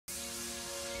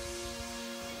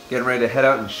Getting ready to head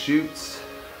out and shoot.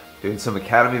 Doing some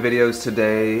academy videos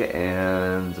today,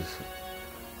 and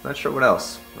not sure what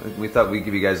else. We thought we'd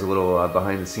give you guys a little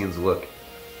behind the scenes look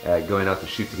at going out to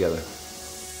shoot together.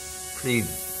 Pretty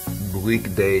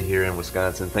bleak day here in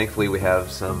Wisconsin. Thankfully we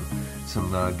have some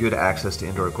good access to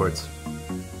indoor courts.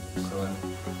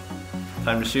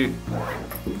 Time to shoot.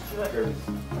 Ready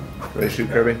to shoot,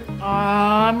 Kirby?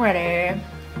 I'm ready.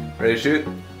 Ready to shoot?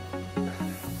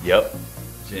 Yep.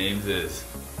 James is.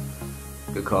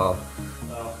 Good call.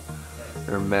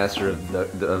 You're a master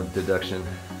of deduction.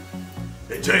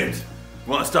 Hey James,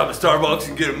 you want to stop at Starbucks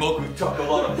and get a mocha with chocolate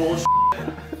lot of bullshit?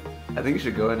 I think you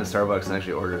should go into Starbucks and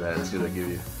actually order that and see what they give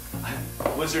you.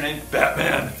 What's your name?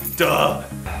 Batman. Duh.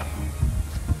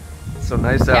 It's so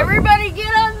nice out. Everybody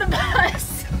get on the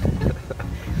bus.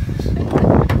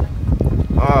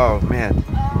 Oh man.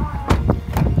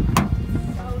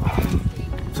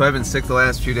 So I've been sick the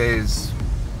last few days.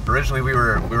 Originally we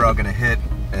were all gonna hit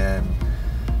and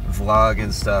vlog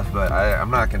and stuff, but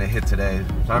I'm not gonna hit today.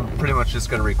 So I'm pretty much just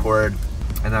gonna record,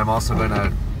 and then I'm also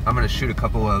gonna shoot a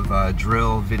couple of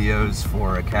drill videos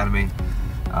for Academy,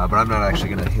 but I'm not actually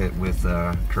gonna hit with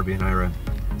Kirby and Ira.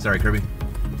 Sorry, Kirby.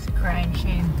 It's a crying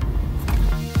shame.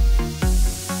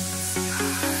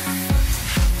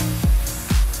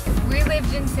 We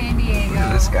lived in San Diego. Look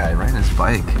at this guy riding his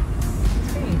bike.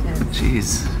 It's pretty intense.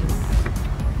 Jeez.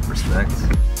 Respect.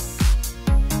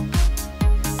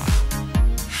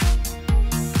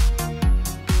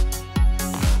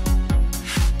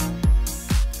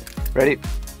 Ready?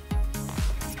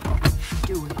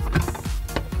 Do it.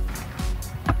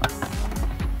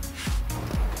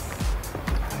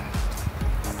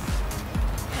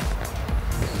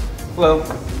 Hello.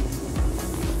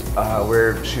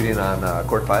 We're shooting on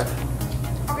court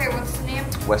 5. Okay, what's the name?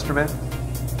 Westerman.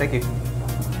 Thank you.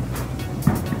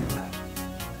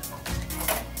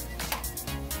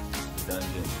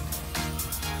 Dungeon.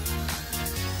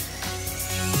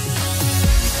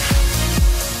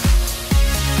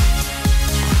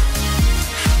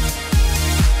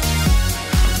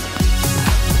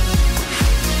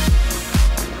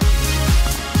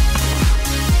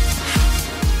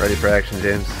 Ready for action,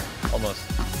 James? Almost.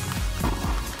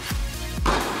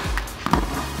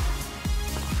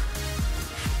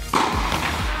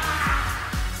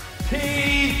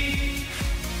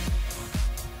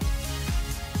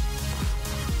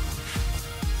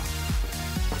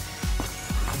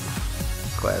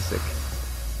 Classic.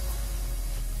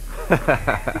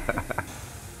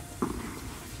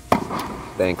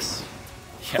 Thanks.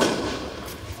 Yeah.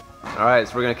 Alright,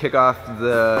 so we're going to kick off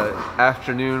the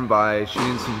afternoon by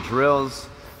shooting some drills.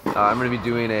 I'm going to be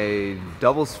doing a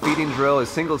doubles feeding drill, a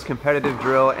singles competitive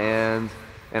drill, and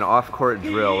an off-court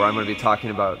drill where I'm going to be talking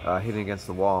about hitting against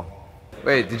the wall.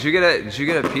 Wait, did you get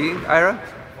a pee, Ira?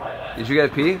 Did you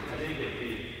get a pee? I did get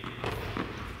pee.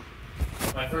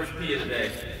 My first pee of the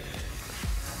day.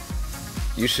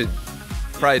 You should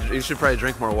probably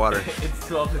drink more water. It's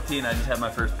 12:15. I just had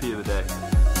my first pee of the day.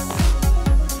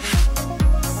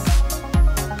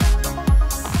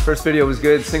 First video was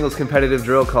good, singles competitive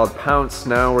drill called Pounce.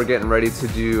 Now we're getting ready to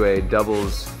do a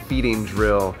doubles feeding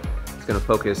drill. It's gonna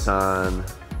focus on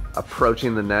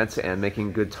approaching the net and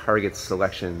making good target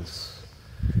selections.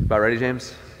 About ready,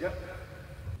 James? Yep.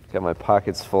 Got my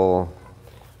pockets full.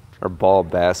 Our ball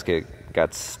basket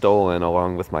got stolen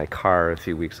along with my car a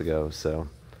few weeks ago, so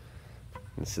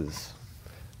this is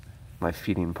my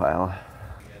feeding pile.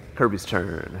 Kirby's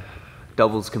turn.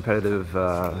 Doubles competitive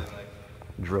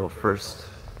drill first.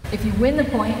 If you win the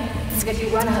point, it's because you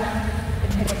run up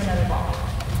and pick up another ball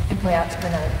and play out to the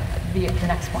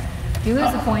next point. If you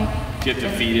lose the point, You have to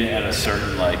feed it at a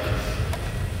certain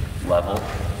level.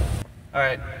 All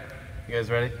right, you guys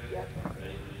ready? Yep.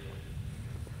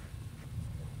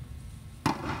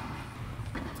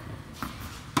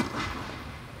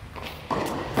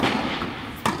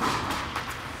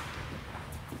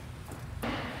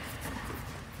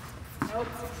 Nope.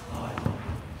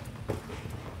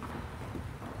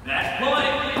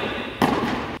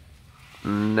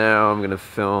 Now I'm gonna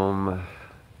film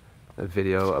a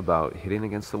video about hitting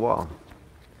against the wall.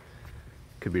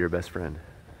 Could be your best friend.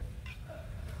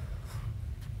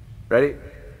 Ready?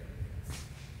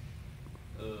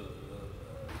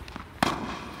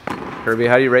 Kirby,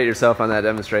 how do you rate yourself on that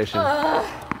demonstration?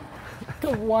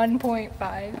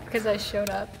 1.5 because I showed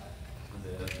up.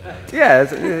 Yeah,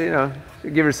 it's, you know,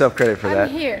 give yourself credit for that.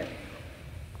 I'm here.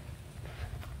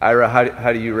 Ira,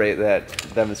 how do you rate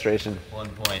that demonstration?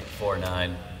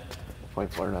 1.49.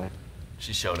 0.49.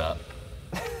 She showed up.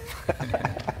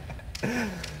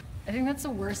 I think that's the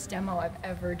worst demo I've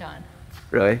ever done.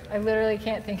 Really? I literally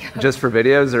can't think of Just for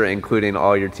videos or including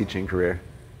all your teaching career?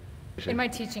 In my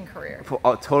teaching career.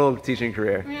 Oh, total teaching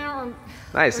career. Yeah,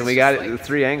 Nice, and we got like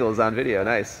 3 angles on video.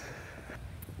 Nice.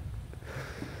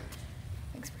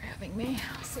 Thanks for having me.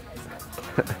 I'll see you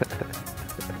guys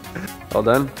later. All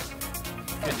done?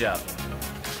 Good job.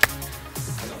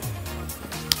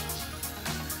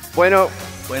 Bueno.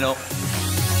 Bueno.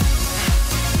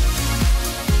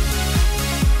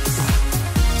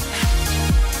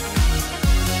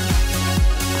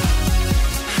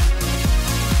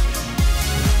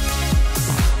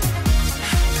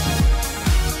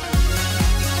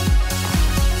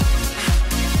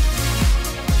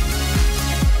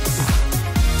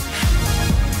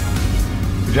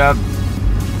 Good job.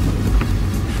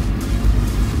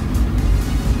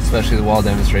 Especially the wall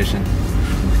demonstration.